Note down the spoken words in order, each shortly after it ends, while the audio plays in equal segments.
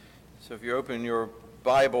So if you open your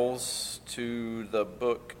Bibles to the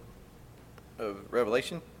book of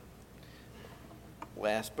Revelation,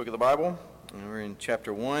 last book of the Bible, and we're in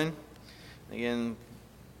chapter 1. Again,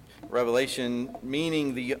 Revelation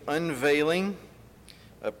meaning the unveiling,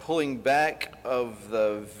 pulling back of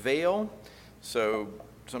the veil. So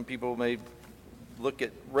some people may look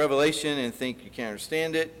at Revelation and think you can't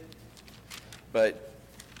understand it, but,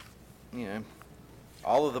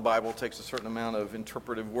 all of the Bible takes a certain amount of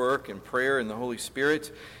interpretive work and prayer and the Holy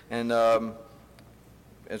Spirit. And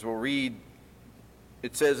as we'll read,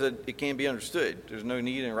 it says that it can be understood. There's no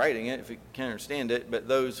need in writing it if you can't understand it, but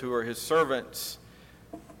those who are his servants,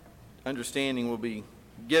 understanding will be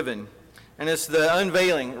given. And it's the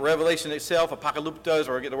unveiling, Revelation itself, apocalyptos,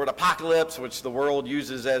 or I get the word apocalypse, which the world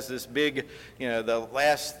uses as this big, the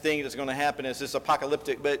last thing that's going to happen is this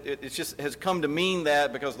apocalyptic. But it just has come to mean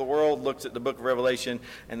that because the world looks at the book of Revelation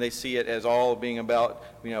and they see it as all being about,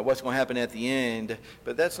 what's going to happen at the end.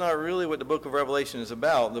 But that's not really what the book of Revelation is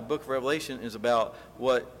about. The book of Revelation is about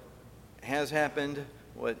what has happened,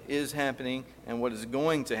 what is happening, and what is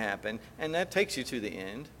going to happen. And that takes you to the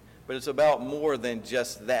end. But it's about more than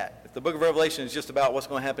just that. If the book of Revelation is just about what's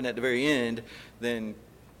going to happen at the very end, then,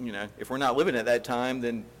 if we're not living at that time,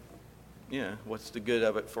 then, what's the good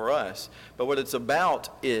of it for us? But what it's about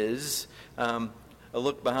is a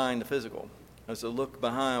look behind the physical. It's a look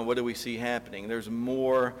behind what do we see happening. There's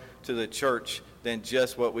more to the church than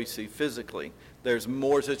just what we see physically. There's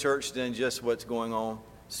more to the church than just what's going on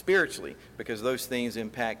spiritually, because those things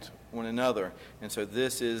impact one another. And so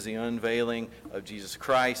this is the unveiling of Jesus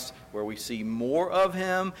Christ, where we see more of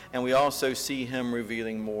him, and we also see him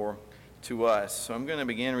revealing more to us. So I'm going to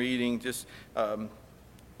begin reading just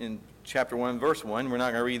in chapter 1, verse 1. We're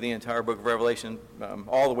not going to read the entire book of Revelation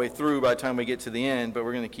all the way through by the time we get to the end, but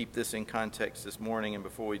we're going to keep this in context this morning. And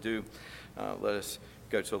before we do, let us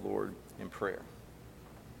go to the Lord in prayer.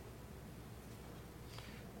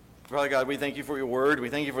 Father God, we thank you for your word. We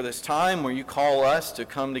thank you for this time where you call us to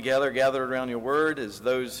come together, gathered around your word as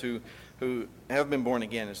those who have been born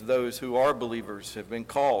again, as those who are believers, have been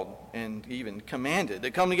called and even commanded to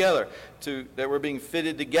come together, that we're being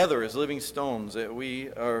fitted together as living stones, that we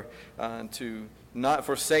are to not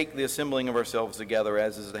forsake the assembling of ourselves together,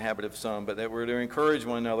 as is the habit of some, but that we're to encourage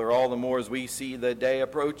one another all the more as we see the day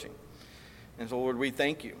approaching. And so, Lord, we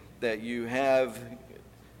thank you that you have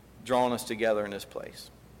drawn us together in this place.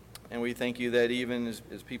 And we thank you that even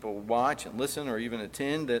as people watch and listen or even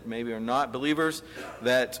attend that maybe are not believers,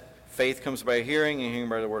 that faith comes by hearing and hearing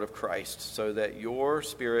by the word of Christ, so that your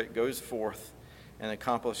Spirit goes forth and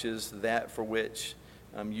accomplishes that for which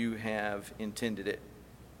you have intended it.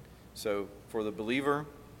 So for the believer,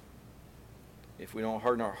 if we don't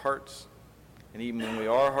harden our hearts, and even when we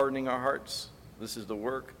are hardening our hearts, this is the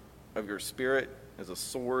work of your Spirit as a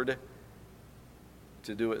sword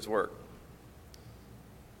to do its work.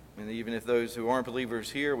 And even if those who aren't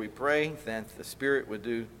believers here, we pray that the Spirit would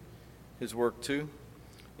do his work too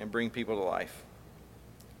and bring people to life.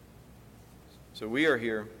 So we are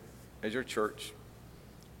here as your church,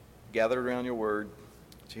 gathered around your word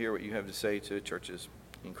to hear what you have to say to the churches.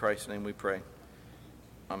 In Christ's name we pray.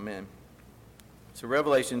 Amen. So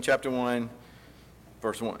Revelation chapter 1,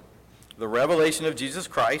 verse 1. The revelation of Jesus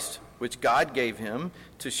Christ, which God gave him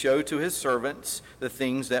to show to his servants the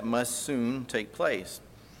things that must soon take place.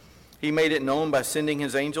 He made it known by sending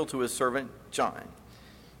his angel to his servant John,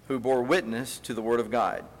 who bore witness to the word of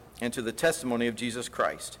God and to the testimony of Jesus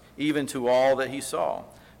Christ, even to all that he saw.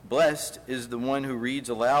 Blessed is the one who reads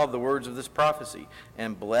aloud the words of this prophecy,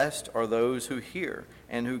 and blessed are those who hear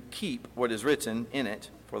and who keep what is written in it,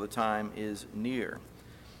 for the time is near.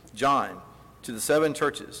 John, to the 7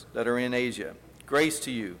 churches that are in Asia, grace to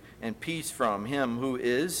you and peace from him who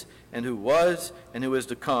is and who was and who is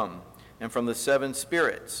to come, and from the 7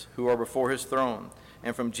 spirits who are before his throne,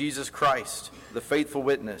 and from Jesus Christ, the faithful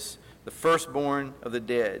witness, the firstborn of the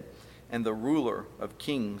dead, and the ruler of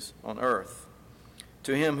kings on earth.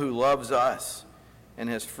 To him who loves us and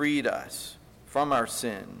has freed us from our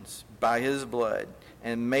sins by his blood,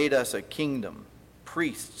 and made us a kingdom,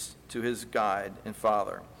 priests to his God and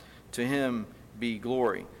Father. To him be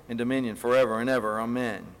glory and dominion forever and ever.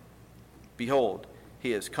 Amen. Behold,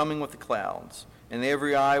 he is coming with the clouds, and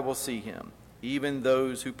every eye will see him, even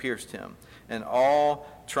those who pierced him. And all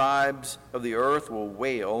tribes of the earth will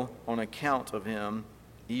wail on account of him.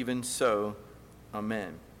 Even so,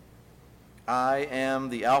 amen. I am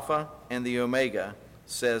the Alpha and the Omega,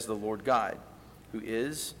 says the Lord God, who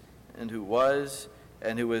is and who was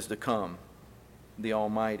and who is to come, the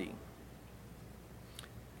Almighty.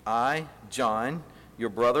 I, John, your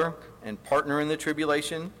brother, and partner in the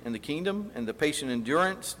tribulation and the kingdom and the patient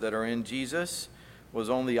endurance that are in Jesus, was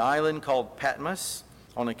on the island called Patmos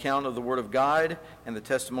on account of the word of God and the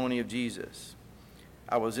testimony of Jesus.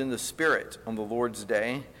 I was in the Spirit on the Lord's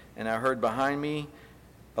day, and I heard behind me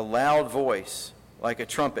a loud voice like a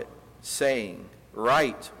trumpet saying,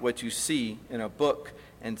 "Write what you see in a book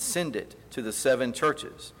and send it to the 7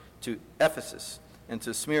 churches, to Ephesus and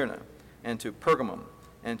to Smyrna and to Pergamum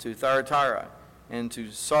and to Thyatira and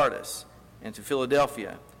to Sardis and to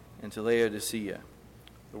Philadelphia and to Laodicea."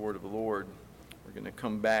 The word of the Lord. We're going to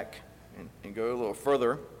come back and go a little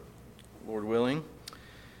further, Lord willing.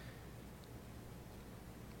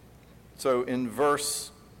 So in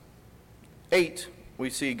verse 8, we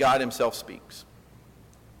see God himself speaks.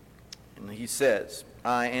 And he says,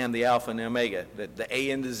 "I am the Alpha and the Omega," the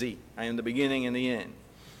A and the Z. I am the beginning and the end.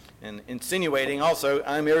 And insinuating also,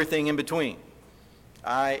 I'm everything in between.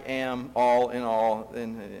 I am all in all,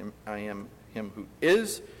 and I am him who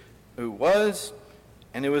is, who was,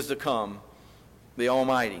 and who is to come, the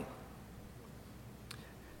Almighty.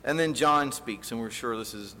 And then John speaks, and we're sure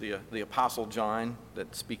this is the Apostle John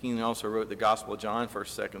that's speaking. He also wrote the Gospel of John,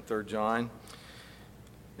 1st, 2nd, 3rd John.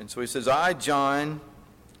 And so he says, "I, John,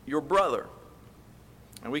 your brother."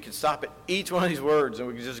 And we can stop at each one of these words, and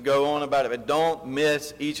we can just go on about it, but don't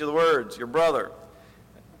miss each of the words. Your brother.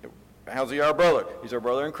 How's he our brother? He's our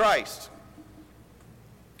brother in Christ.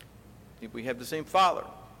 We have the same Father.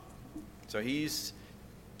 So he's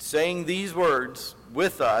saying these words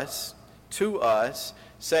with us, to us,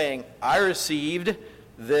 saying, I received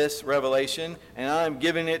this revelation, and I'm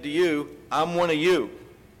giving it to you. I'm one of you.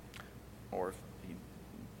 Or he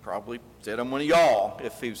probably said, I'm one of y'all,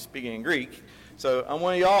 if he was speaking in Greek. So I'm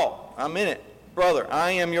one of y'all. I'm in it. Brother.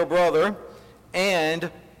 I am your brother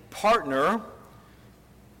and partner.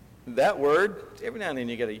 That word, every now and then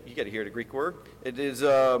you got to hear the Greek word. It is,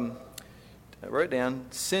 I wrote it down,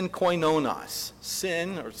 synkoinonos.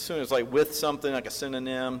 Syn, or soon it's like with something, like a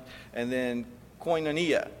synonym. And then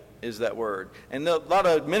koinonia is that word. And a lot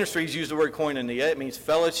of ministries use the word koinonia. It means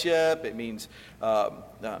fellowship. It means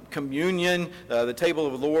communion. The table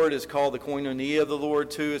of the Lord is called the koinonia of the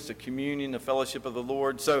Lord too. It's the communion, the fellowship of the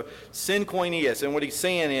Lord. So synkoinias. And what he's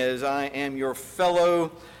saying is, I am your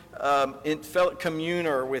fellow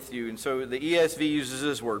communer with you. And so the ESV uses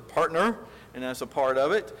this word partner, and that's a part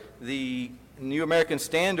of it. The New American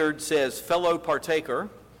Standard says fellow partaker,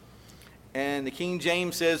 and the King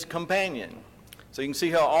James says companion. So you can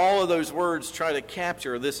see how all of those words try to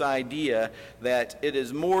capture this idea that it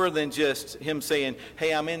is more than just him saying,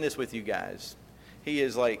 hey, I'm in this with you guys. He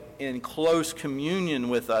is like in close communion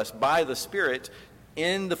with us by the Spirit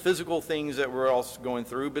in the physical things that we're all going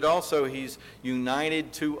through, but also he's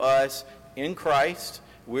united to us in Christ.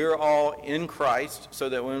 We're all in Christ, so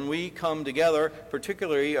that when we come together,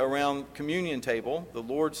 particularly around communion table, the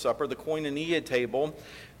Lord's Supper, the koinonia table,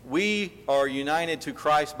 we are united to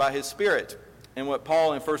Christ by his Spirit. And what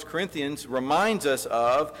Paul in 1 Corinthians reminds us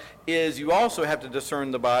of is you also have to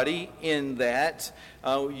discern the body in that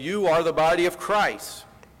you are the body of Christ.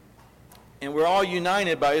 And we're all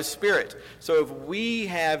united by his Spirit. So if we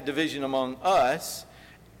have division among us,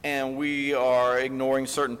 and we are ignoring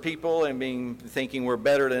certain people and thinking we're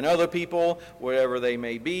better than other people, whatever they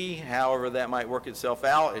may be, however that might work itself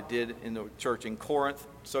out. It did in the church in Corinth,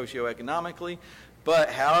 socioeconomically. But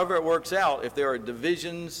however it works out, if there are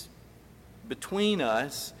divisions between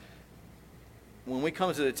us, when we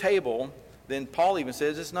come to the table, then Paul even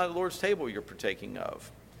says it's not the Lord's table you're partaking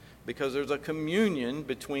of, because there's a communion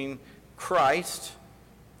between Christ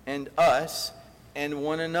and us and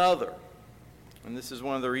one another. And this is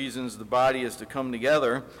one of the reasons the body is to come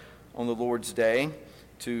together on the Lord's day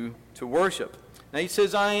to worship. Now he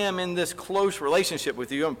says, I am in this close relationship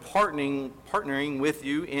with you. I'm partnering with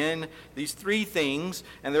you in these three things,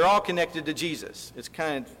 and they're all connected to Jesus. It's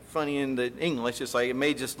kind of funny in the English. It's like it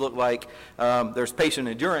may just look like there's patient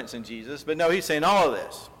endurance in Jesus, but no, he's saying all of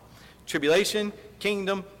this. Tribulation,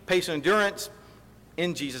 kingdom, patient endurance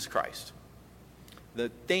in Jesus Christ. The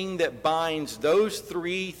thing that binds those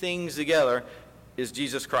three things together is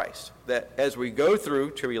Jesus Christ. That as we go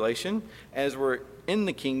through tribulation, as we're in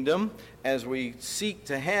the kingdom, as we seek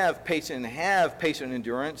to have patient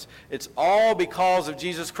endurance, it's all because of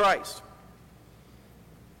Jesus Christ.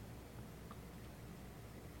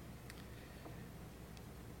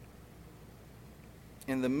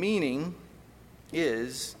 And the meaning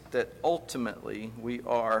is that ultimately we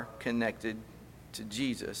are connected to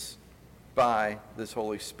Jesus by this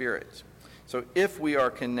Holy Spirit. So if we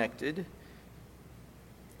are connected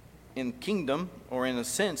in kingdom, or in a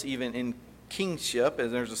sense even in kingship,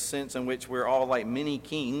 as there's a sense in which we're all like mini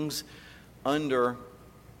kings under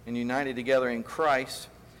and united together in Christ,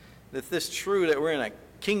 if it's true that we're in a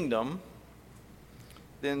kingdom,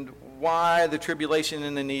 then why the tribulation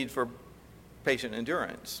and the need for patient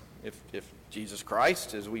endurance? If Jesus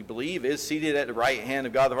Christ, as we believe, is seated at the right hand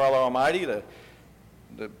of God the Father Almighty,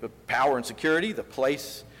 the power and security, the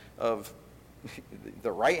place of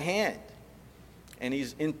the right hand, and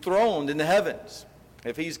he's enthroned in the heavens.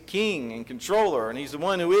 If he's king and controller, and he's the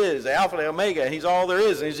one who is, the Alpha and Omega, and he's all there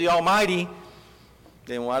is, and he's the Almighty,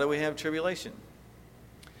 then why do we have tribulation?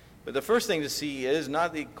 But the first thing to see is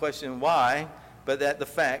not the question why, but that the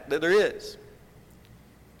fact that there is.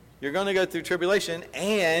 You're going to go through tribulation,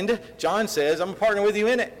 and John says, I'm a partner with you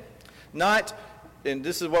in it. Not, and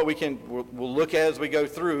this is what we'll look at as we go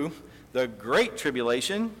through, the great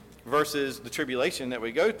tribulation versus the tribulation that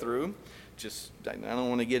we go through. I don't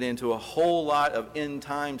want to get into a whole lot of end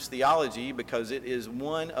times theology, because it is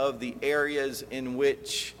one of the areas in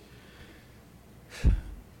which,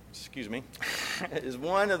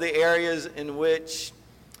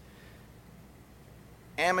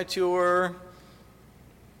 amateur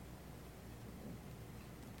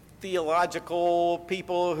theological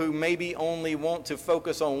people who maybe only want to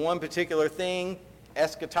focus on one particular thing,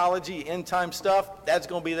 eschatology, end time stuff, that's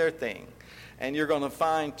going to be their thing. And you're going to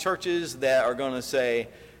find churches that are going to say,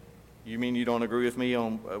 you mean you don't agree with me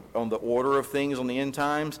on the order of things on the end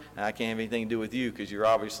times? I can't have anything to do with you because you're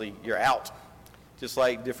out. Just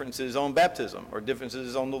like differences on baptism or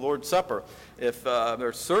differences on the Lord's Supper. If there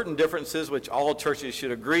are certain differences which all churches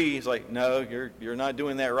should agree, it's like, no, you're not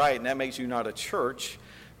doing that right, and that makes you not a church.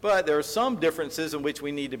 But there are some differences in which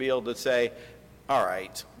we need to be able to say, all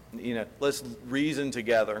right, let's reason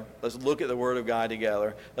together. Let's look at the Word of God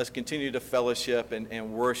together. Let's continue to fellowship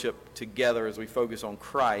and worship together as we focus on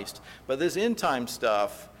Christ. But this end time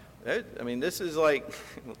stuff, this is like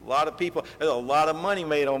a lot of people, there's a lot of money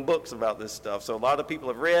made on books about this stuff. So a lot of people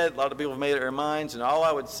have read, a lot of people have made up their minds, and all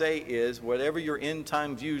I would say is, whatever your end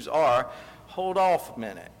time views are, hold off a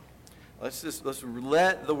minute. Let's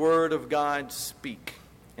let the Word of God speak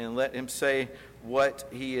and let Him say what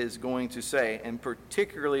He is going to say, and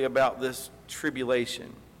particularly about this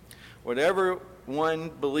tribulation. Whatever one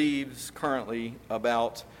believes currently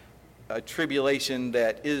about a tribulation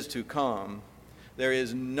that is to come, there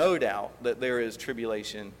is no doubt that there is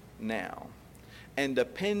tribulation now. And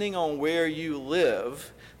depending on where you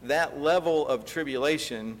live, that level of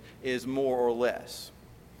tribulation is more or less.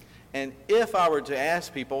 And if I were to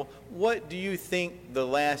ask people, what do you think the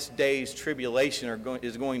last days tribulation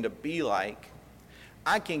is going to be like?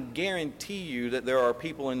 I can guarantee you that there are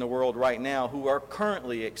people in the world right now who are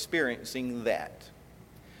currently experiencing that.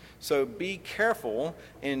 So be careful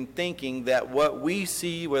in thinking that what we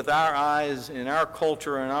see with our eyes in our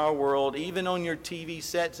culture and our world, even on your TV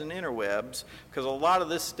sets and interwebs, because a lot of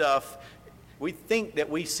this stuff, we think that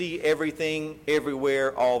we see everything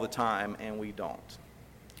everywhere all the time, and we don't.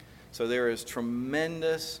 So there is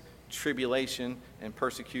tremendous tribulation and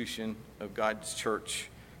persecution of God's church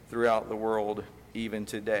throughout the world even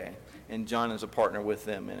today. And John is a partner with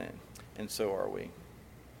them in it. And so are we.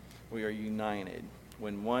 We are united.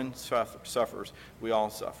 When one suffers, we all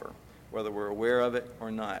suffer, whether we're aware of it or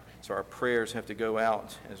not. So our prayers have to go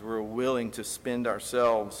out as we're willing to spend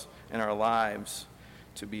ourselves and our lives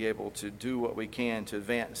to be able to do what we can to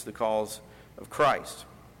advance the cause of Christ.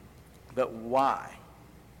 But why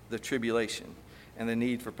the tribulation and the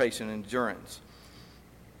need for patient endurance?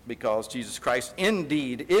 Because Jesus Christ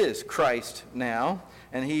indeed is Christ now,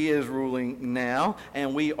 and He is ruling now,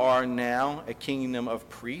 and we are now a kingdom of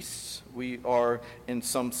priests. We are, in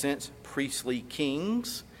some sense, priestly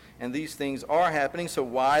kings, and these things are happening. So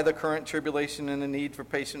why the current tribulation and the need for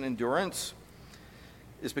patient endurance?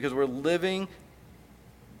 It's because we're living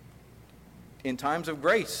in times of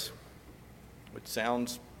grace, which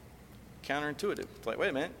sounds counterintuitive. It's like, wait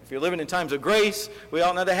a minute, if you're living in times of grace, we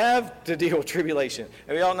ought not to have to deal with tribulation,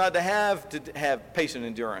 and we ought not to have patient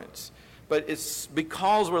endurance. But it's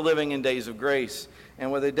because we're living in days of grace.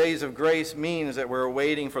 And what the days of grace mean is that we're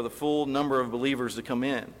waiting for the full number of believers to come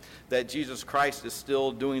in. That Jesus Christ is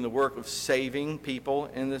still doing the work of saving people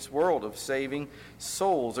in this world, of saving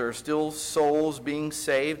souls. There are still souls being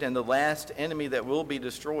saved, and the last enemy that will be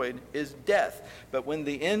destroyed is death. But when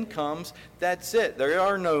the end comes, that's it. There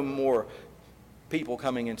are no more people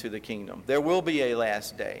coming into the kingdom. There will be a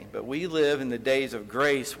last day, but we live in the days of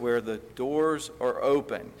grace where the doors are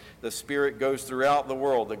open. The Spirit goes throughout the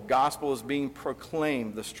world. The gospel is being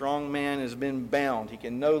proclaimed. The strong man has been bound. He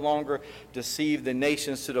can no longer deceive the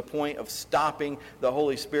nations to the point of stopping the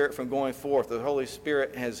Holy Spirit from going forth. The Holy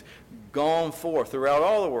Spirit has gone forth throughout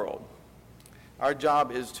all the world. Our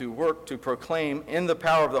job is to work to proclaim in the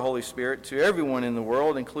power of the Holy Spirit to everyone in the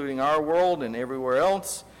world, including our world and everywhere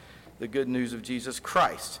else, the good news of Jesus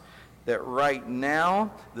Christ. That right now,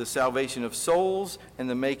 the salvation of souls and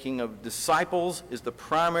the making of disciples is the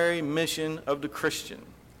primary mission of the Christian.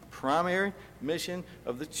 Primary mission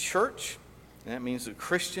of the church. And that means the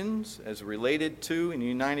Christians, as related to and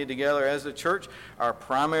united together as a church, our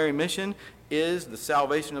primary mission is the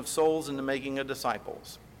salvation of souls and the making of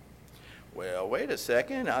disciples. Well, wait a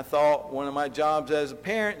second. I thought one of my jobs as a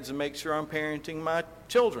parent is to make sure I'm parenting my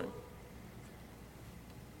children.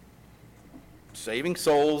 Saving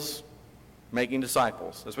souls, making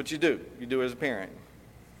disciples. That's what you do. You do as a parent.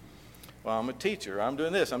 Well, I'm a teacher. I'm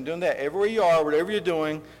doing this. I'm doing that. Everywhere you are, whatever you're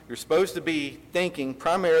doing, you're supposed to be thinking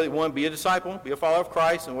primarily, one, be a disciple, be a follower of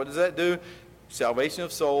Christ. And what does that do? Salvation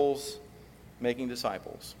of souls, making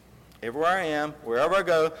disciples. Everywhere I am, wherever I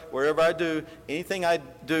go, wherever I do, anything I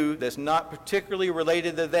do that's not particularly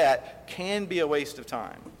related to that can be a waste of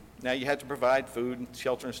time. Now, you have to provide food and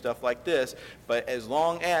shelter and stuff like this, but as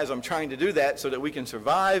long as I'm trying to do that so that we can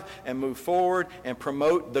survive and move forward and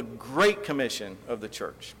promote the great commission of the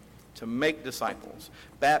church, to make disciples,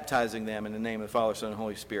 baptizing them in the name of the Father, Son, and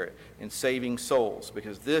Holy Spirit, and saving souls,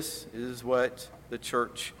 because this is what the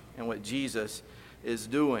church and what Jesus is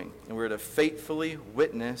doing. And we're to faithfully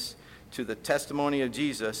witness to the testimony of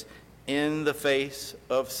Jesus in the face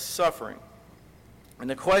of suffering. And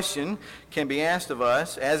the question can be asked of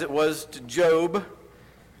us, as it was to Job,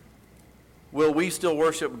 will we still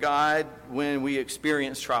worship God when we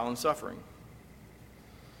experience trial and suffering?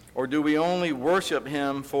 Or do we only worship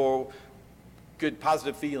him for good,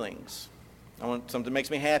 positive feelings? I want something that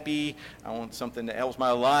makes me happy. I want something that helps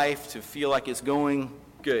my life to feel like it's going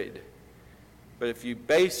good. But if you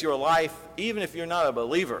base your life, even if you're not a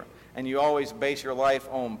believer, and you always base your life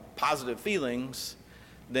on positive feelings,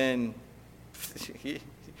 then it's going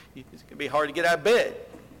to be hard to get out of bed.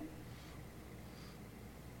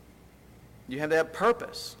 You have to have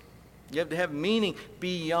purpose. You have to have meaning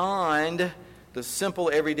beyond the simple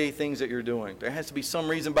everyday things that you're doing. There has to be some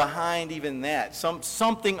reason behind even that,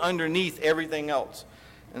 something underneath everything else.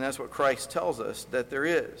 And that's what Christ tells us that there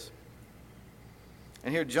is.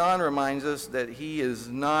 And here John reminds us that he is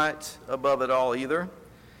not above it all either,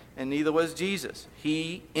 and neither was Jesus.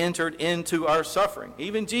 He entered into our suffering.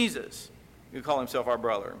 Even Jesus, who call himself our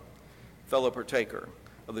brother, fellow partaker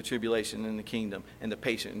of the tribulation in the kingdom and the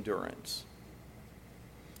patient endurance.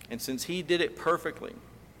 And since he did it perfectly,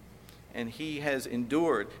 and he has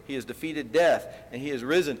endured, he has defeated death, and he has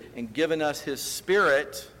risen and given us his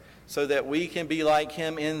Spirit so that we can be like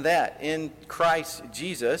him in that. In Christ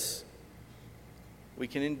Jesus, we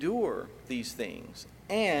can endure these things.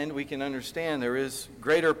 And we can understand there is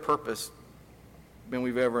greater purpose than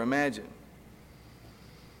we've ever imagined.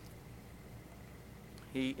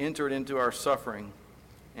 He entered into our suffering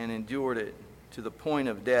and endured it to the point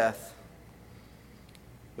of death.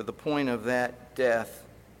 But the point of that death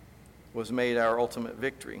was made our ultimate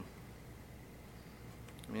victory.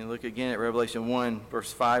 I mean, look again at Revelation 1,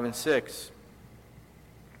 verse 5 and 6.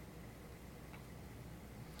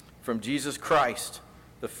 From Jesus Christ,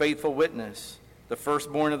 the faithful witness, the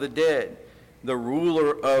firstborn of the dead, the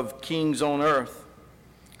ruler of kings on earth,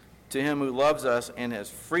 to him who loves us and has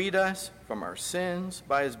freed us from our sins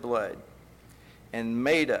by his blood, and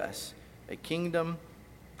made us a kingdom,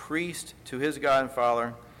 priest to his God and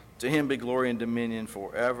Father, to him be glory and dominion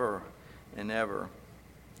forever and ever.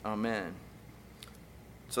 Amen.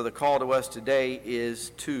 So the call to us today is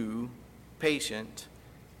to patient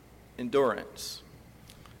endurance.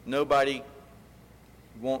 Nobody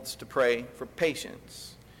wants to pray for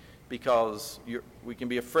patience because we can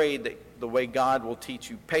be afraid that the way God will teach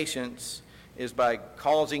you patience is by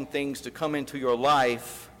causing things to come into your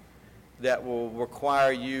life that will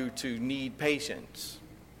require you to need patience.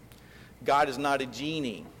 God is not a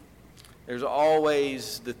genie. There's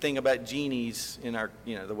always the thing about genies in our,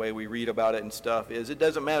 the way we read about it and stuff is it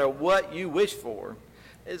doesn't matter what you wish for,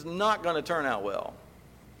 it's not going to turn out well.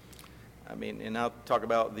 I mean, and I'll talk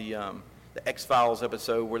about the X-Files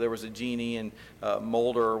episode where there was a genie and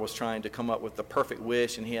Mulder was trying to come up with the perfect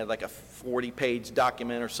wish, and he had like a 40-page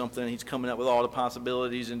document or something. He's coming up with all the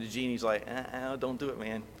possibilities, and the genie's like, don't do it,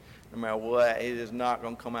 man. No matter what, it is not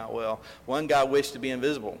going to come out well. One guy wished to be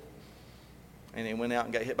invisible, and he went out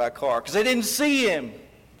and got hit by a car because they didn't see him.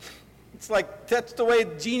 It's like that's the way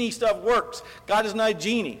genie stuff works. God is not a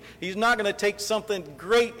genie. He's not going to take something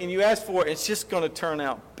great and you ask for it, it's just going to turn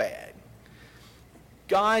out bad.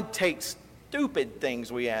 God takes stupid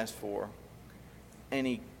things we ask for, and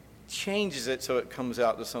he changes it so it comes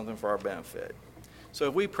out to something for our benefit. So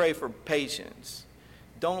if we pray for patience,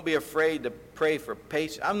 Don't be afraid to pray for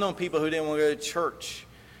patience. I've known people who didn't want to go to church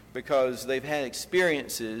because they've had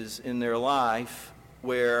experiences in their life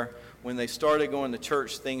where when they started going to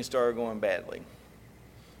church, things started going badly.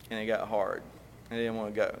 And it got hard. And they didn't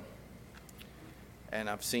want to go. And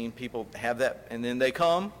I've seen people have that. And then they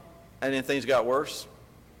come, and then things got worse.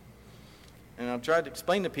 And I've tried to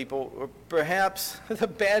explain to people, well, perhaps the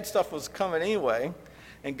bad stuff was coming anyway.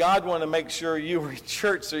 And God wanted to make sure you were in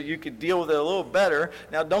church so you could deal with it a little better.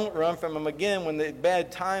 Now, don't run from him again when the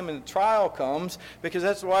bad time and the trial comes, because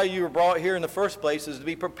that's why you were brought here in the first place, is to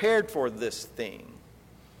be prepared for this thing.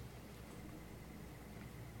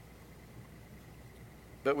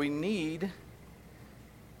 But we need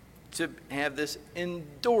to have this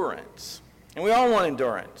endurance. And we all want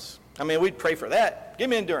endurance. I mean, we'd pray for that. Give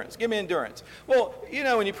me endurance. Give me endurance. Well, you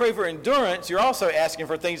know, when you pray for endurance, you're also asking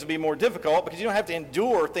for things to be more difficult because you don't have to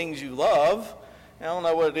endure things you love. I don't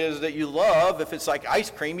know what it is that you love. If it's like ice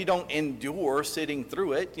cream, you don't endure sitting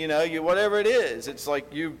through it. You know, whatever it is, it's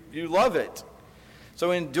like you love it.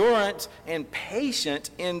 So endurance and patient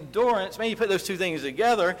endurance, man, you put those two things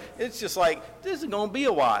together, it's just like, this is going to be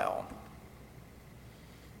a while.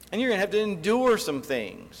 And you're going to have to endure some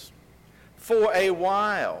things for a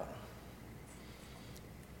while.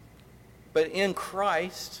 But in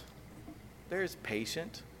Christ, there's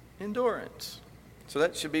patient endurance. So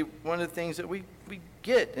that should be one of the things that we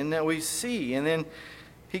get and that we see. And then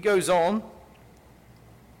he goes on,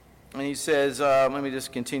 and he says, let me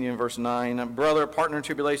just continue in verse 9. Brother, partner in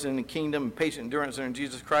tribulation in the kingdom, and patient endurance in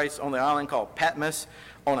Jesus Christ on the island called Patmos,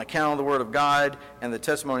 on account of the word of God and the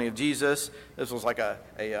testimony of Jesus. This was like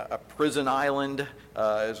a prison island. It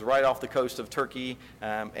was right off the coast of Turkey.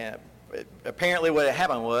 And apparently what had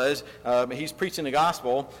happened was he's preaching the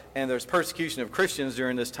gospel, and there's persecution of Christians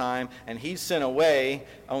during this time, and he's sent away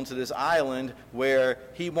onto this island where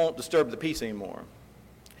he won't disturb the peace anymore.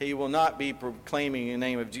 He will not be proclaiming the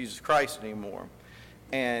name of Jesus Christ anymore.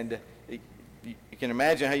 And you can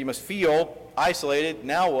imagine how you must feel isolated.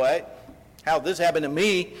 Now what? How this happened to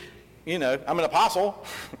me? You know, I'm an apostle.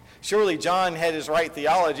 Surely John had his right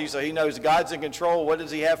theology, so he knows God's in control. What does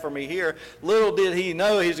he have for me here? Little did he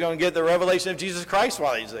know he's going to get the revelation of Jesus Christ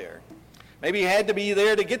while he's there. Maybe he had to be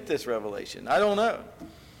there to get this revelation. I don't know.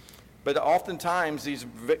 But oftentimes these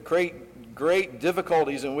great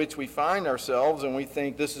difficulties in which we find ourselves, and we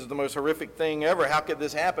think this is the most horrific thing ever. How could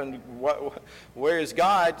this happen? Where is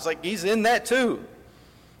God? It's like he's in that too.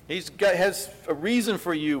 Has a reason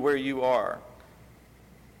for you where you are.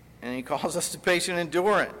 And he calls us to patient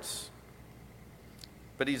endurance.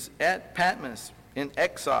 But he's at Patmos in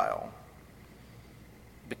exile,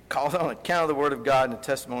 because on account of the word of God and the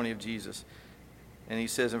testimony of Jesus. And he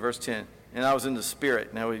says in verse 10, and I was in the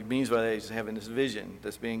Spirit. Now what he means by that is having this vision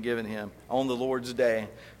that's being given him on the Lord's Day,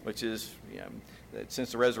 which is, you know,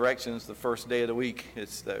 since the resurrection is the first day of the week.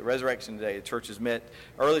 It's the resurrection day. The church has met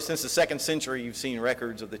early since the 2nd century. You've seen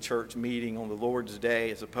records of the church meeting on the Lord's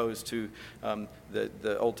Day as opposed to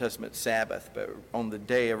the Old Testament Sabbath, but on the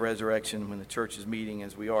day of resurrection when the church is meeting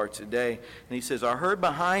as we are today. And he says, I heard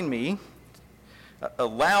behind me a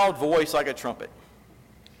loud voice like a trumpet.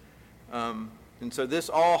 And so this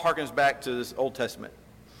all harkens back to this Old Testament.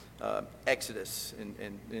 Exodus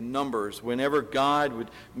and Numbers, whenever God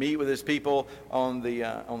would meet with his people on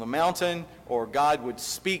the mountain, or God would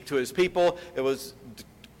speak to his people, it was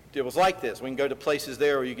like this. We can go to places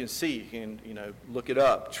there where you can see, you can look it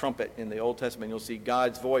up, trumpet in the Old Testament. You'll see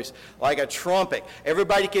God's voice like a trumpet.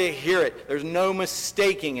 Everybody could hear it. There's no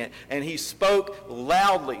mistaking it. And he spoke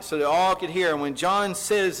loudly so that all could hear. And when John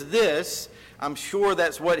says this, I'm sure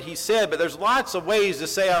that's what he said, but there's lots of ways to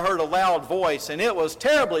say I heard a loud voice, and it was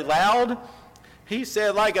terribly loud. He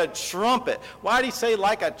said like a trumpet. Why did he say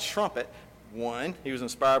like a trumpet? One, he was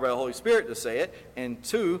inspired by the Holy Spirit to say it, and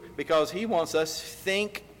two, because he wants us to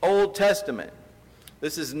think Old Testament.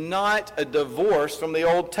 This is not a divorce from the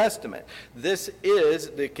Old Testament. This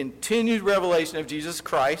is the continued revelation of Jesus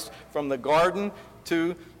Christ from the garden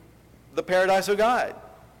to the paradise of God.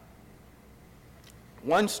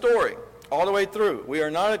 One story. All the way through. We are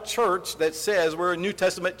not a church that says we're a New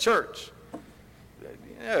Testament church.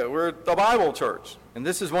 Yeah, we're the Bible church. And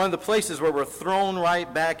this is one of the places where we're thrown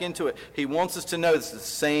right back into it. He wants us to know it's the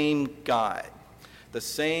same God. The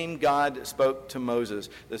same God that spoke to Moses.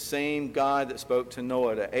 The same God that spoke to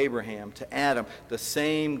Noah, to Abraham, to Adam. The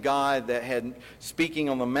same God that had speaking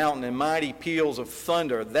on the mountain and mighty peals of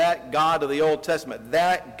thunder. That God of the Old Testament.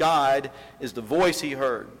 That God is the voice he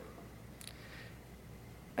heard.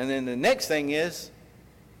 And then the next thing is,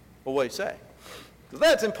 well, what do you say? Because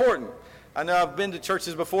that's important. I know I've been to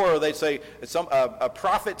churches before where they say a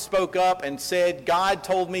prophet spoke up and said, God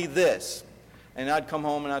told me this. And I'd come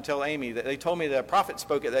home and I'd tell Amy that they told me that a prophet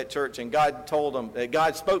spoke at that church and God told them that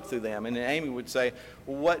God spoke through them. And then Amy would say,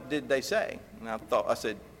 well, what did they say? And I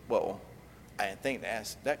said, well, I didn't think to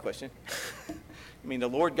ask that question. I mean, the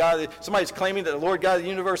Lord God, somebody's claiming that the Lord God of the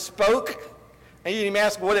universe spoke, and you didn't even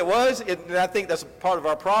ask what it was. And I think that's part of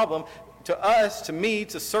our problem. To us, to me,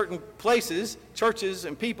 to certain places, churches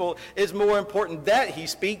and people, it's more important that he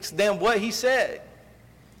speaks than what he said.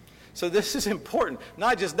 So this is important.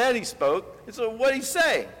 Not just that he spoke, it's what he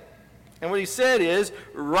said. And what he said is,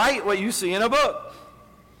 write what you see in a book.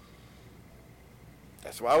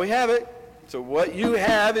 That's why we have it. So what you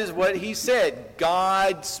have is what he said.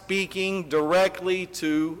 God speaking directly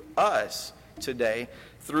to us today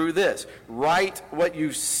through this. Write what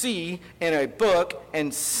you see in a book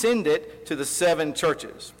and send it to the 7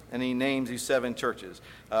 churches. And he names these 7 churches.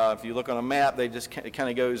 If you look on a map, it kind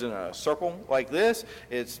of goes in a circle like this.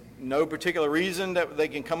 It's no particular reason that they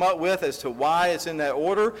can come up with as to why it's in that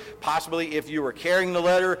order. Possibly if you were carrying the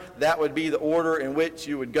letter, that would be the order in which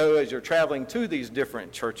you would go as you're traveling to these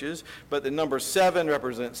different churches. But the number 7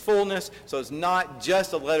 represents fullness, so it's not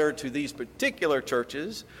just a letter to these particular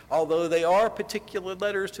churches, although they are particular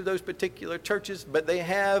letters to those particular churches, but they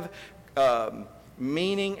have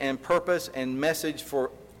meaning and purpose and message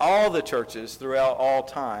for all the churches throughout all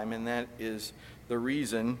time, and that is the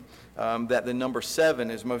reason that the number 7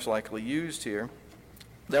 is most likely used here.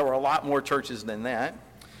 There were a lot more churches than that.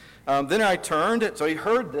 Then I turned, so he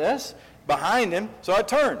heard this behind him, so I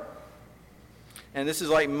turned. And this is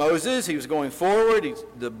like Moses. He was going forward.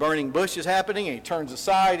 The burning bush is happening, and he turns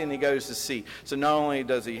aside, and he goes to see. So not only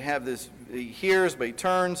does he have this, he hears, but he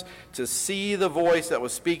turns to see the voice that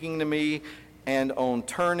was speaking to me, and on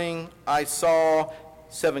turning, I saw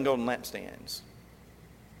 7 golden lampstands.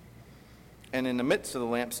 And in the midst of the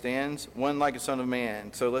lampstands, one like a son of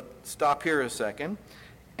man. So let's stop here a second.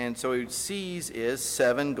 And so he sees is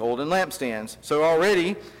 7 golden lampstands. So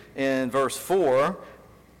already in verse 4,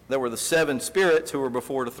 there were the 7 spirits who were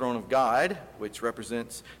before the throne of God, which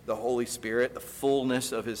represents the Holy Spirit, the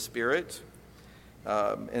fullness of his Spirit.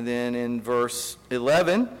 And then in verse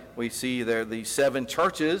 11, we see there the 7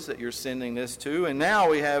 churches that you're sending this to. And now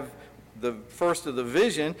we have the first of the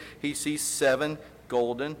vision. He sees 7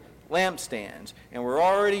 golden lampstands. And we're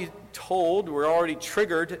already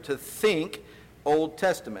triggered to think Old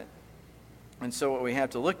Testament. And so what we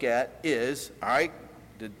have to look at is, all right,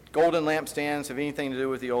 did golden lampstands have anything to do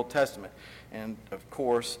with the Old Testament? And of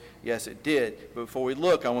course, yes, it did. But before we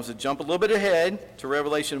look, I want to jump a little bit ahead to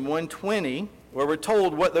Revelation 1:20, where we're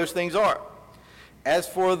told what those things are. As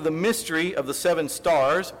for the mystery of the 7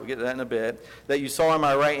 stars, we'll get to that in a bit, that you saw in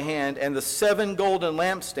my right hand, and the 7 golden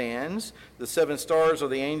lampstands, the 7 stars are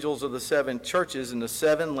the angels of the 7 churches, and the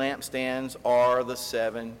 7 lampstands are the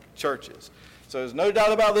 7 churches. So there's no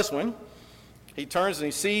doubt about this one. He turns and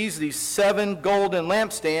he sees these 7 golden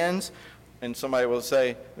lampstands, and somebody will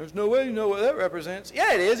say, there's no way you know what that represents.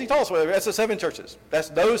 Yeah, it is. He told us what that's the 7 churches. That's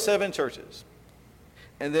those 7 churches.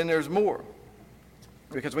 And then there's more.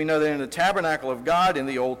 Because we know that in the tabernacle of God in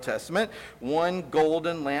the Old Testament, 1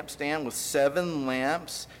 golden lampstand with 7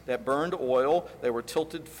 lamps that burned oil. They were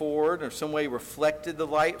tilted forward, or some way reflected the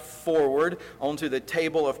light forward onto the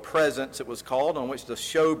table of presence, it was called, on which the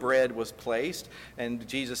showbread was placed. And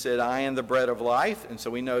Jesus said, I am the bread of life. And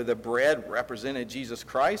so we know the bread represented Jesus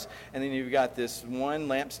Christ. And then you've got this 1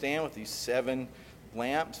 lampstand with these 7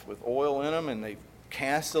 lamps with oil in them, and they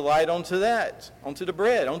cast the light onto that, onto the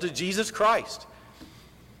bread, onto Jesus Christ.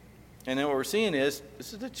 And then what we're seeing is,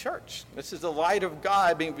 this is the church. This is the light of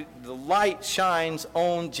God. The light shines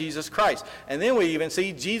on Jesus Christ. And then we even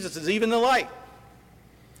see Jesus is even the light.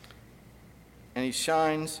 And he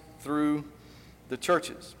shines through the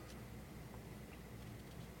churches.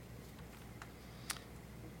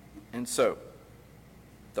 And so,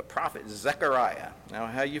 the prophet Zechariah. Now,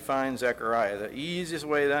 how you find Zechariah? The easiest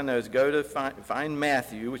way that I know is go to find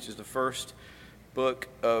Matthew, which is the first book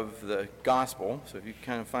of the gospel. So if you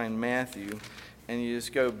kind of find Matthew and you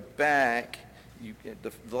just go back,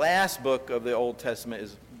 the last book of the Old Testament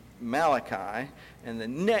is Malachi, and the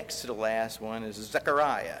next to the last one is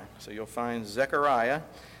Zechariah. So you'll find Zechariah,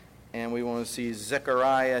 and we want to see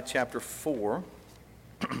Zechariah chapter 4.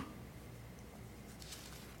 And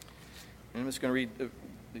I'm just going to read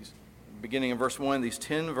these, beginning in verse 1, these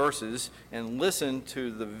 10 verses, and listen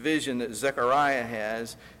to the vision that Zechariah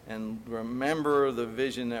has, and remember the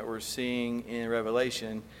vision that we're seeing in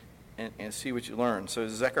Revelation, and see what you learn. So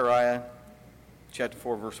Zechariah chapter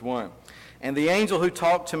 4, verse 1. And the angel who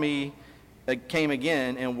talked to me came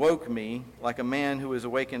again and woke me like a man who is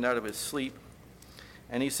awakened out of his sleep.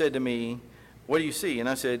 And he said to me, what do you see? And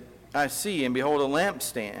I said, I see, and behold, a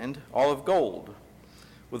lampstand, all of gold,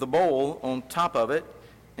 with a bowl on top of it,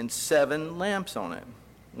 and 7 lamps on it,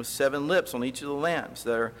 with 7 lips on each of the lamps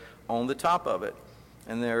that are on the top of it.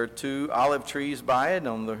 And there are 2 olive trees by it,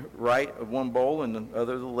 on the right of one bowl and the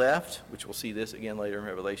other the left, which we'll see this again later in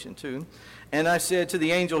Revelation 2. And I said to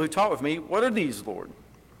the angel who talked with me, what are these, Lord?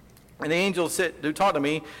 And the angel who talked to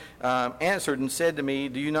me answered and said to me,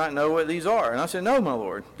 do you not know what these are? And I said, no, my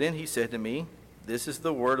Lord. Then he said to me, this is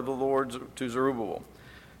the word of the Lord to Zerubbabel.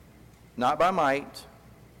 Not by might,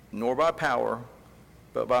 nor by power,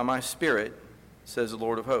 but by my Spirit, says the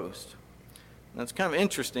Lord of hosts. Now, it's kind of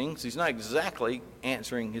interesting because he's not exactly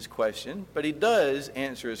answering his question, but he does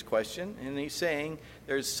answer his question, and he's saying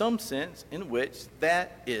there's some sense in which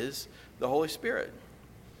that is the Holy Spirit.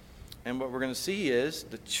 And what we're going to see is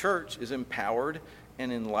the church is empowered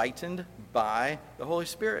and enlightened by the Holy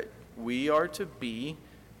Spirit. We are to be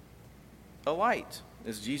a light,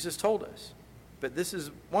 as Jesus told us. But this is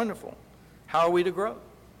wonderful. How are we to grow?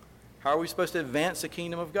 How are we supposed to advance the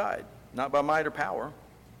kingdom of God? Not by might or power.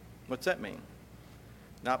 What's that mean?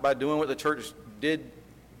 Not by doing what the church did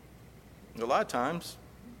a lot of times,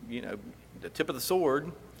 the tip of the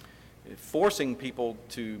sword, forcing people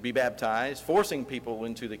to be baptized, forcing people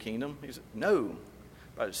into the kingdom. He said, no,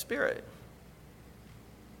 by the Spirit.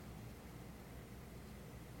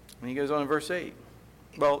 And he goes on in verse 8.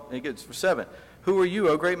 Well, he gets verse 7. Who are you,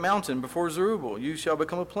 O great mountain, before Zerubbabel? You shall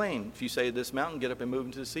become a plain. If you say to this mountain, get up and move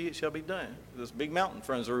into the sea, it shall be done. This big mountain in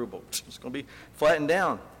front of Zerubbabel, it's going to be flattened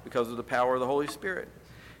down because of the power of the Holy Spirit.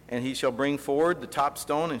 And he shall bring forward the top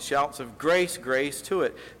stone and shouts of grace, grace to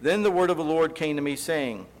it. Then the word of the Lord came to me,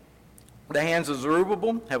 saying, the hands of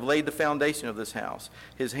Zerubbabel have laid the foundation of this house.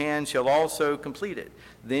 His hand shall also complete it.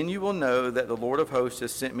 Then you will know that the Lord of hosts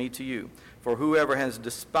has sent me to you. For whoever has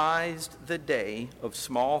despised the day of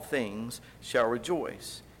small things shall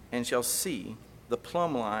rejoice, and shall see the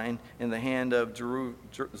plumb line in the hand of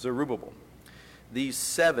Zerubbabel. These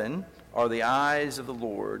 7 are the eyes of the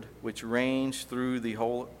Lord, which range through the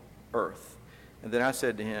whole earth. And then I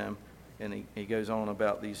said to him, and he goes on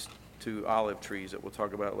about these 2 olive trees that we'll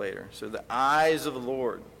talk about later. So the eyes of the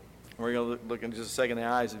Lord. We're going to look in just a second at the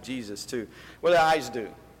eyes of Jesus too. What do the eyes do?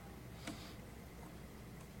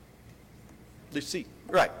 They see.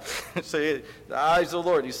 Right. So the eyes of the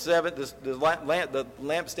Lord, the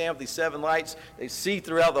lampstand with these 7 lights, they see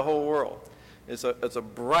throughout the whole world. It's a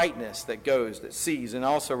brightness that goes, that sees, and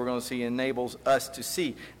also we're going to see enables us to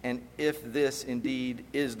see. And if this indeed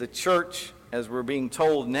is the church, as we're being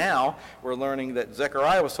told now, we're learning that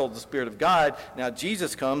Zechariah was told the Spirit of God. Now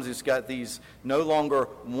Jesus comes, he's got these no longer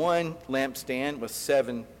 1 lampstand with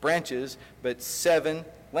 7 branches, but 7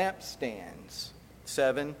 lampstands,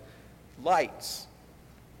 7 lights.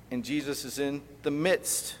 And Jesus is in the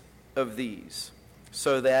midst of these,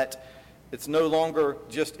 so that it's no longer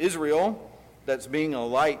just Israel that's being a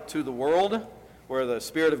light to the world, where the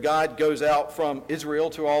Spirit of God goes out from Israel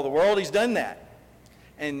to all the world. He's done that.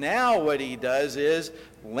 And now what he does is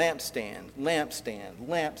lampstand, lampstand,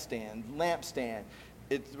 lampstand, lampstand.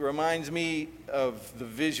 It reminds me of the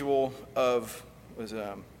visual of, it's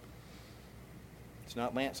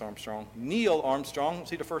not Lance Armstrong, Neil Armstrong.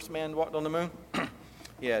 See the first man walked on the moon?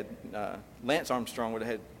 Yeah, Lance Armstrong would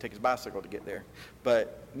have had to take his bicycle to get there.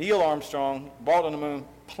 But Neil Armstrong walked on the moon,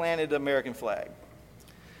 planted the American flag.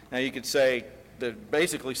 Now you could say, they're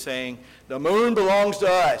basically saying, the moon belongs to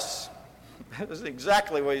us. That's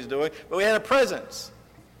exactly what he's doing. But we had a presence.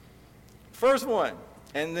 First one.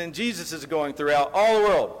 And then Jesus is going throughout all the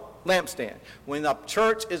world. Lampstand. When the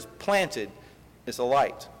church is planted, it's a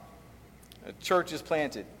light. A church is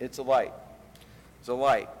planted, it's a light. It's a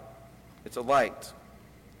light. It's a light.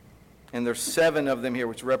 And there's 7 of them here,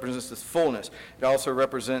 which represents this fullness. It also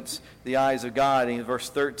represents the eyes of God. In verse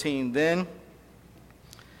 13, then,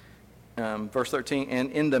 verse 13,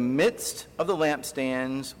 and in the midst of the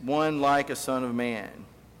lampstands, one like a son of man.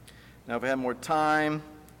 Now, if I had more time,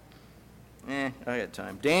 I got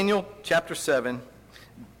time. Daniel chapter 7.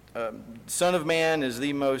 Son of man is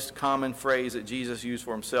the most common phrase that Jesus used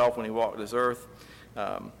for himself when he walked this earth.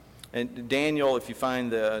 And Daniel, if you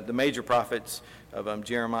find the major prophets of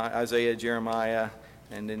Jeremiah, Isaiah, Jeremiah,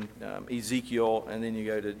 and then Ezekiel, and then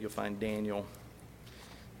you'll find Daniel.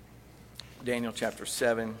 Daniel chapter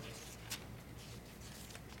 7.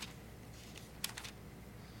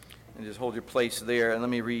 And just hold your place there, and let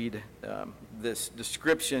me read this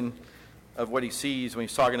description of what he sees when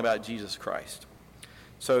he's talking about Jesus Christ.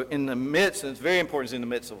 So in the midst, and it's very important, he's in the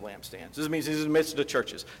midst of lampstands. This means he's in the midst of the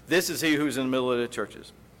churches. This is he who's in the middle of the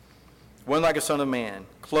churches. one like a son of man,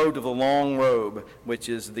 clothed with a long robe, which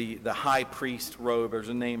is the high priest robe. There's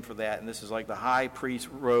a name for that, and this is like the high priest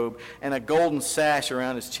robe, and a golden sash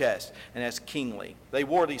around his chest, and that's kingly. They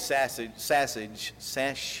wore these sashes, kind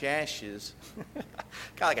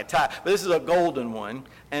of like a tie, but this is a golden one,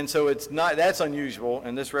 and so that's unusual,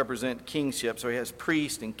 and this represents kingship. So he has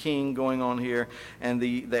priest and king going on here, and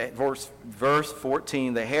the verse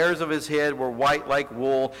 14, the hairs of his head were white like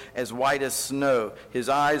wool, as white as snow. His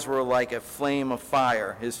eyes were like a flame of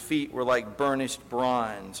fire. His feet were like burnished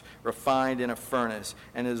bronze, refined in a furnace,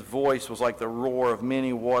 and his voice was like the roar of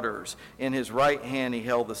many waters. In his right hand he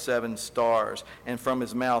held the 7 stars, and from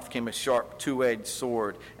his mouth came a sharp 2-edged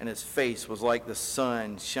sword, and his face was like the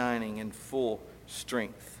sun shining in full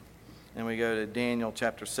strength. And we go to Daniel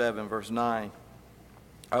chapter 7, verse 9.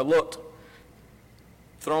 I looked,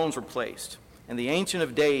 thrones were placed, and the Ancient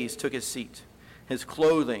of Days took his seat. His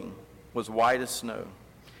clothing was white as snow,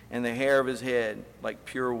 and the hair of his head like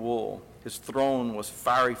pure wool. His throne was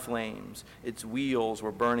fiery flames. Its wheels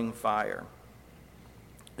were burning fire.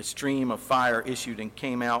 A stream of fire issued and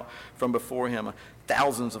came out from before him.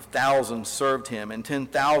 Thousands of thousands served him, and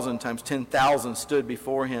 10,000 times 10,000 stood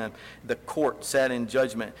before him. The court sat in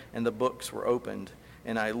judgment, and the books were opened.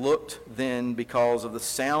 And I looked then because of the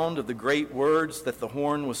sound of the great words that the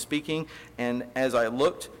horn was speaking. And as I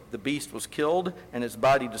looked, the beast was killed, and its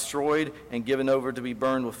body destroyed and given over to be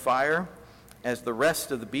burned with fire. As the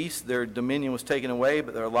rest of the beasts, their dominion was taken away,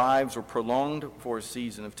 but their lives were prolonged for a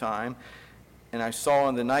season of time. And I saw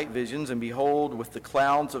in the night visions, and behold, with the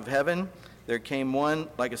clouds of heaven, there came one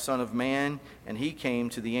like a son of man, and he came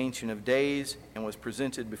to the Ancient of Days and was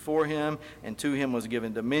presented before him, and to him was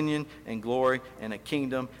given dominion and glory and a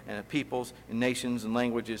kingdom and a peoples and nations and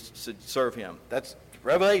languages to serve him. That's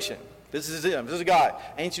Revelation. This is him. This is God,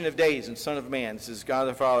 Ancient of Days and Son of Man. This is God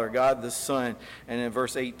the Father, God the Son. And in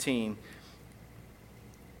verse 18,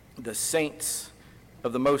 the saints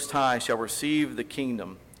of the Most High shall receive the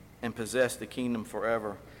kingdom and possess the kingdom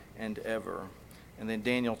forever and ever. And then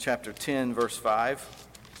Daniel chapter 10, verse 5.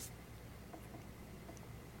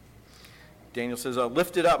 Daniel says, I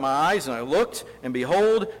lifted up my eyes and I looked, and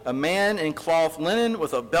behold, a man in cloth linen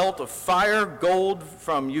with a belt of fire, gold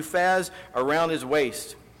from Uphaz around his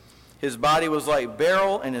waist. His body was like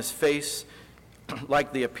beryl, and his face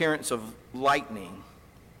like the appearance of lightning.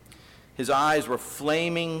 His eyes were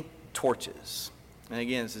flaming torches. And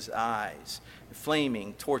again, it's his eyes.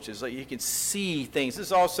 Flaming torches, like you can see things.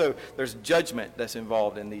 This also, there's judgment that's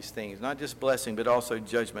involved in these things, not just blessing, but also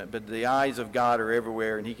judgment. But the eyes of God are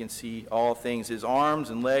everywhere, and he can see all things. His arms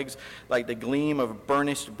and legs like the gleam of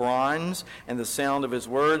burnished bronze, and the sound of his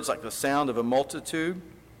words like the sound of a multitude.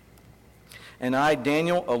 And I,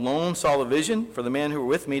 Daniel, alone saw the vision, for the men who were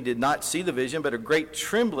with me did not see the vision, but a great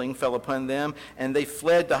trembling fell upon them, and they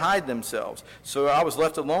fled to hide themselves. So I was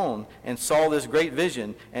left alone and saw this great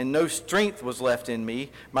vision, and no strength was left in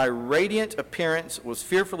me. My radiant appearance was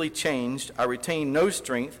fearfully changed. I retained no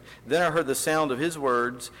strength. Then I heard the sound of his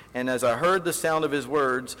words, and as I heard the sound of his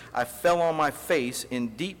words, I fell on my face in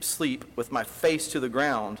deep sleep with my face to the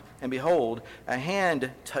ground. And behold, a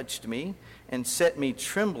hand touched me and set me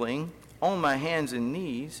trembling on my hands and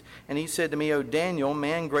knees. And he said to me, O Daniel,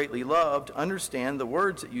 man greatly loved, understand the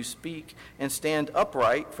words that you speak and stand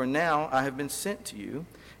upright, for now I have been sent to you.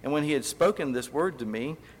 And when he had spoken this word to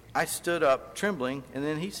me, I stood up trembling, and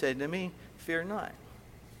then he said to me, fear not.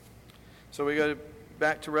 So we go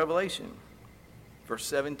back to Revelation, verse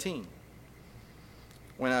 17.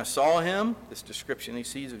 When I saw him, this description he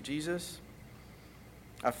sees of Jesus,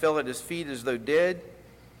 I fell at his feet as though dead.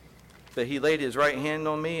 But he laid his right hand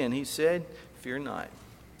on me, and he said, fear not.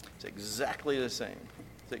 It's exactly the same.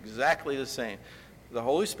 It's exactly the same. The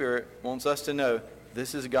Holy Spirit wants us to know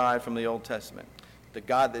this is God from the Old Testament. The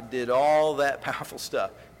God that did all that powerful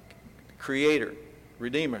stuff. Creator,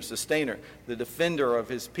 Redeemer, Sustainer, the defender of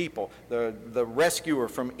his people, the rescuer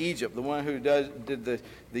from Egypt, the one who did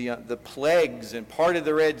the plagues and parted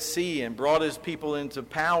the Red Sea and brought his people into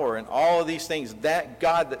power and all of these things. That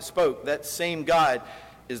God that spoke, that same God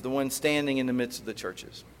is the one standing in the midst of the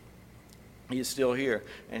churches. He is still here,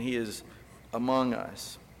 and he is among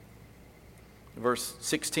us. Verse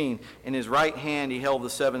 16, in his right hand he held the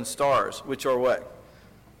 7 stars, which are what?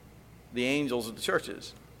 The angels of the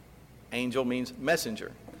churches. Angel means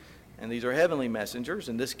messenger. And these are heavenly messengers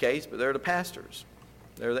in this case, but they're the pastors.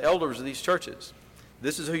 They're the elders of these churches.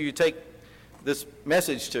 This is who you take this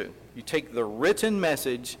message to. You take the written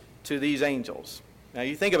message to these angels. Now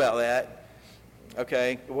you think about that.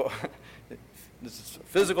 Okay, well, this is a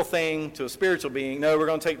physical thing to a spiritual being. No, we're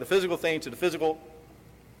going to take the physical thing to the physical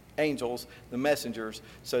angels, the messengers,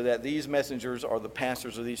 so that these messengers are the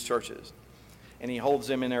pastors of these churches. And he holds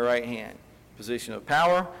them in their right hand. Position of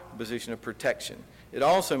power, position of protection. It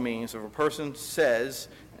also means if a person says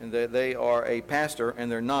that they are a pastor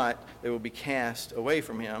and they're not, they will be cast away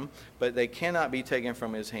from him, but they cannot be taken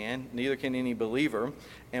from his hand, neither can any believer.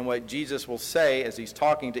 And what Jesus will say as he's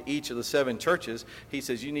talking to each of the 7 churches, he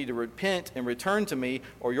says, you need to repent and return to me,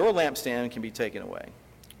 or your lampstand can be taken away.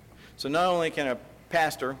 So not only can a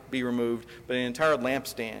pastor be removed, but an entire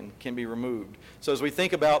lampstand can be removed. So as we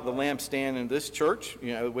think about the lampstand in this church,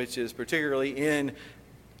 which is particularly in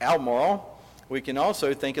Albemarle, we can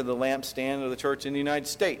also think of the lampstand of the church in the United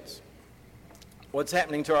States. What's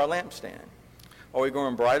happening to our lampstand? Are we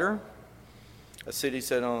growing brighter? A city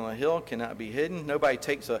set on a hill cannot be hidden. Nobody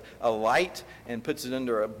takes a light and puts it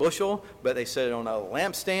under a bushel, but they set it on a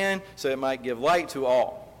lampstand so it might give light to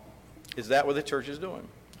all. Is that what the church is doing?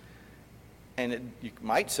 And you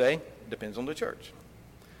might say, depends on the church.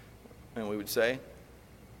 And we would say,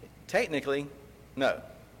 technically, no.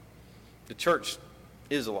 The church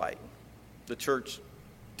is a light. The church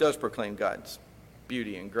does proclaim God's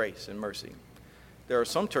beauty and grace and mercy. There are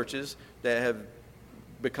some churches that have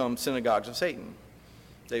become synagogues of Satan.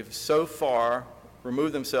 They've so far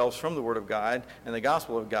removed themselves from the Word of God and the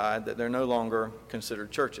gospel of God that they're no longer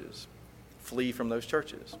considered churches. Flee from those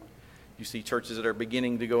churches. You see churches that are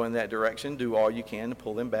beginning to go in that direction. Do all you can to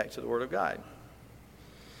pull them back to the Word of God.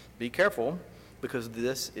 Be careful, because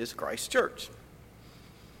this is Christ's church.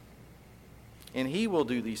 And he will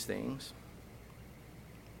do these things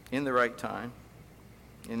in the right time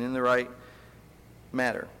and in the right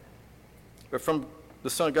matter. But from the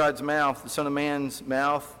Son of God's mouth, the Son of Man's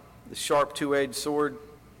mouth, the sharp two-edged sword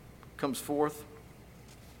comes forth.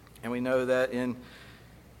 And we know that in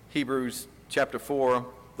Hebrews chapter 4,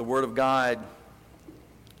 the Word of God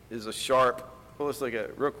is a sharp... Well, let's look at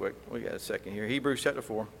it real quick. We got a second here. Hebrews chapter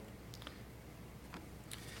 4.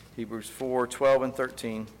 Hebrews 4, 12 and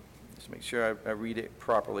 13. Just make sure I read it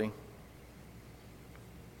properly.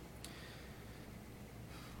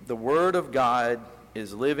 The Word of God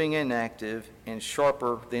is living and active and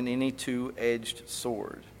sharper than any two-edged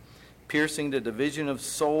sword, piercing the division of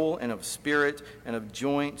soul and of spirit and of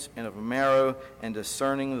joints and of marrow, and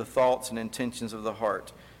discerning the thoughts and intentions of the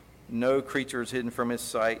heart. No creature is hidden from his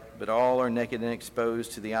sight, but all are naked and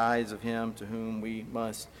exposed to the eyes of him to whom we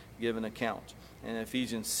must give an account. And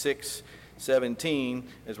Ephesians 6:17,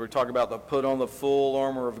 as we're talking about the put on the full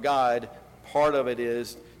armor of God, part of it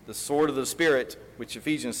is the sword of the Spirit, which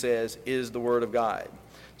Ephesians says is the Word of God.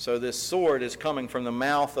 So this sword is coming from the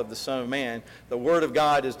mouth of the Son of Man. The Word of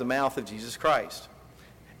God is the mouth of Jesus Christ.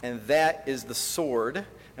 And that is the sword.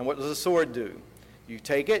 And what does the sword do? You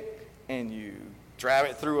take it and you drive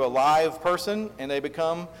it through a live person and they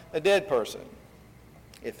become a dead person,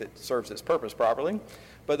 if it serves its purpose properly.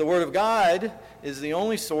 But the Word of God is the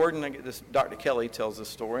only sword, and Dr. Kelly tells this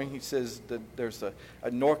story. He says that there's a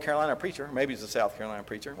North Carolina preacher, maybe it's a South Carolina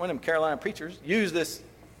preacher. One of them Carolina preachers used this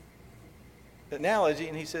analogy,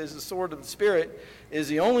 and he says the sword of the Spirit is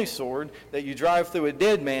the only sword that you drive through a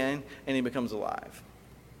dead man and he becomes alive.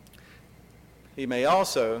 He may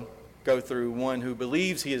also go through one who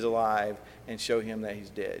believes he is alive and show him that he's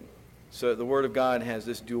dead. So the Word of God has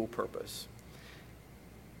this dual purpose.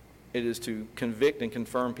 It is to convict and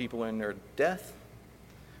confirm people in their death,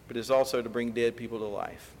 but it's also to bring dead people to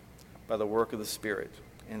life by the work of the Spirit.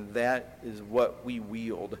 And that is what we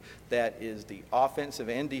wield. That is the offensive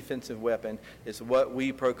and defensive weapon. It's what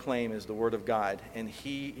we proclaim as the Word of God. And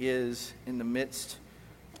He is in the midst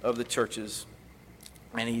of the churches.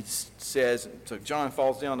 And He says, so John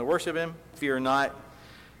falls down to worship Him, fear not,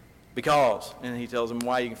 because. And He tells them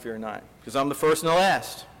why you can fear not. Because I'm the first and the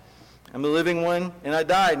last. I'm the living one, and I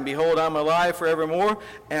died, and behold, I'm alive forevermore,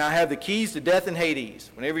 and I have the keys to death and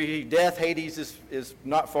Hades. Whenever you hear death, Hades is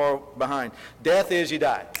not far behind. Death is you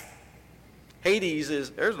die. Hades is,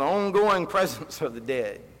 there's an ongoing presence of the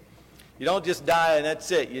dead. You don't just die and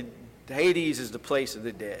that's it. Hades is the place of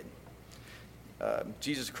the dead.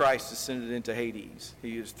 Jesus Christ ascended into Hades.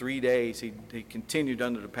 He was 3 days. He continued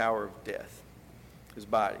under the power of death, his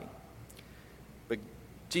body. But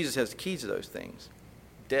Jesus has the keys to those things,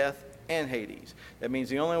 death and Hades. That means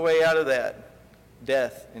the only way out of that,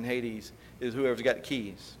 death and Hades, is whoever's got the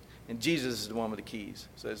keys. And Jesus is the one with the keys.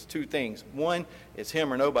 So it's two things. One, it's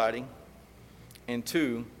him or nobody. And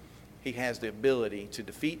two, he has the ability to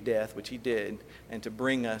defeat death, which he did, and to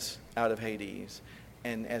bring us out of Hades.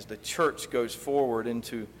 And as the church goes forward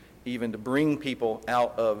into even to bring people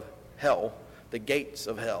out of hell, The gates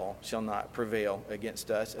of hell shall not prevail against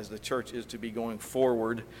us, as the church is to be going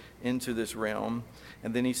forward into this realm.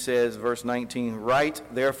 And then he says, verse 19, write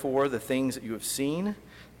therefore the things that you have seen,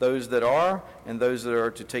 those that are, and those that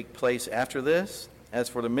are to take place after this. As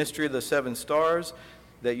for the mystery of the 7 stars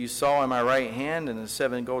that you saw in my right hand, and the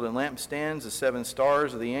 7 golden lampstands, the 7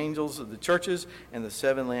 stars are the angels of the churches, and the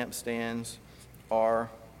 7 lampstands are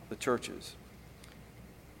the churches.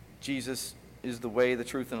 Jesus is the way, the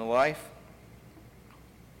truth, and the life.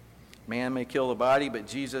 Man may kill the body, but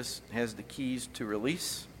Jesus has the keys to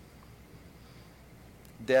release.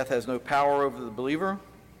 Death has no power over the believer,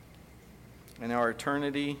 and our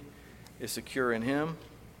eternity is secure in him.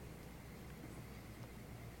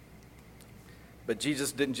 But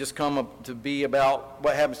Jesus didn't just come up to be about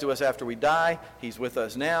what happens to us after we die. He's with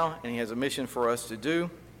us now, and he has a mission for us to do.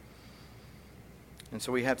 And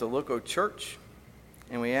so we have to look, church,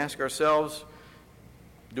 and we ask ourselves,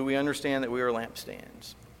 do we understand that we are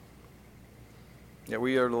lampstands? That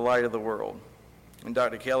we are the light of the world? And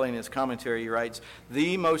Dr. Kelly, in his commentary, he writes,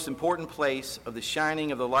 the most important place of the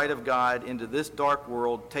shining of the light of God into this dark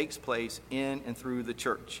world takes place in and through the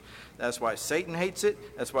church. That's why Satan hates it.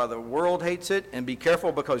 That's why the world hates it. And be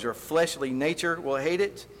careful, because your fleshly nature will hate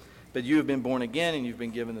it. But you have been born again, and you've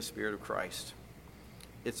been given the Spirit of Christ.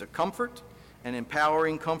 It's a comfort, an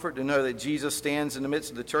empowering comfort, to know that Jesus stands in the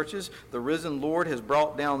midst of the churches. The risen Lord has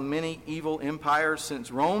brought down many evil empires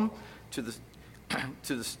since Rome to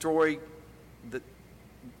destroy the...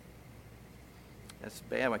 That's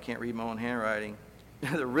bad, I can't read my own handwriting.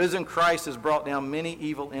 The risen Christ has brought down many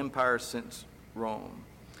evil empires since Rome.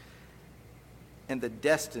 And the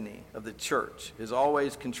destiny of the church is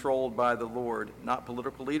always controlled by the Lord, not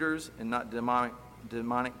political leaders and not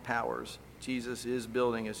demonic powers. Jesus is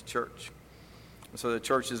building his church. So the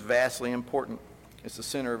church is vastly important. It's the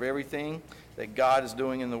center of everything that God is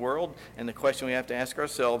doing in the world. And the question we have to ask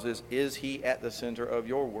ourselves is he at the center of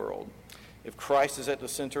your world? If Christ is at the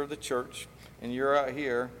center of the church and you're out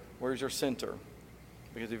here, where's your center?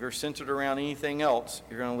 Because if you're centered around anything else,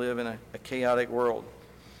 you're going to live in a chaotic world.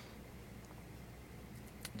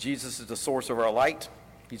 Jesus is the source of our light.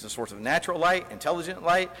 He's the source of natural light, intelligent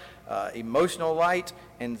light, emotional light,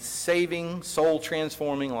 and saving,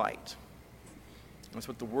 soul-transforming light. That's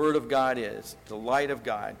what the Word of God is, the light of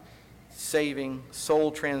God, saving,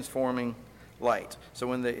 soul-transforming light. So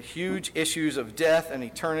when the huge issues of death and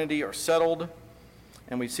eternity are settled,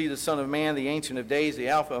 and we see the Son of Man, the Ancient of Days, the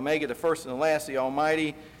Alpha, Omega, the first and the last, the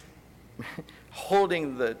Almighty,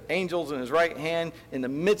 holding the angels in his right hand in the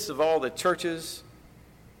midst of all the churches,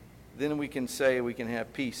 then we can say we can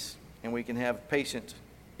have peace, and we can have patient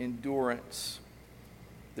endurance.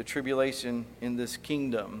 The tribulation in this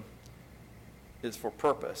kingdom is for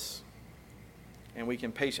purpose, and we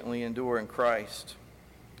can patiently endure in Christ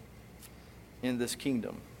in this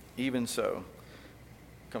kingdom. Even so,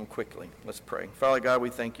 come quickly. Let's pray. Father God, we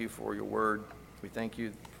thank you for your word. We thank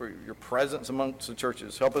you for your presence amongst the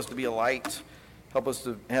churches. Help us to be a light. Help us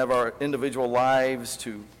to have our individual lives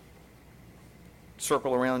to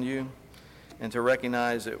circle around you, and to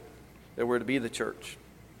recognize that we're to be the church,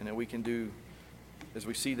 and that we can do, as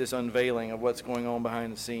we see this unveiling of what's going on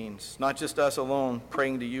behind the scenes, not just us alone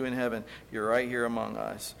praying to you in heaven. You're right here among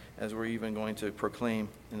us, as we're even going to proclaim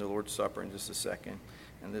in the Lord's Supper in just a second.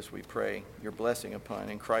 And this we pray your blessing upon,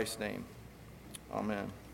 in Christ's name. Amen.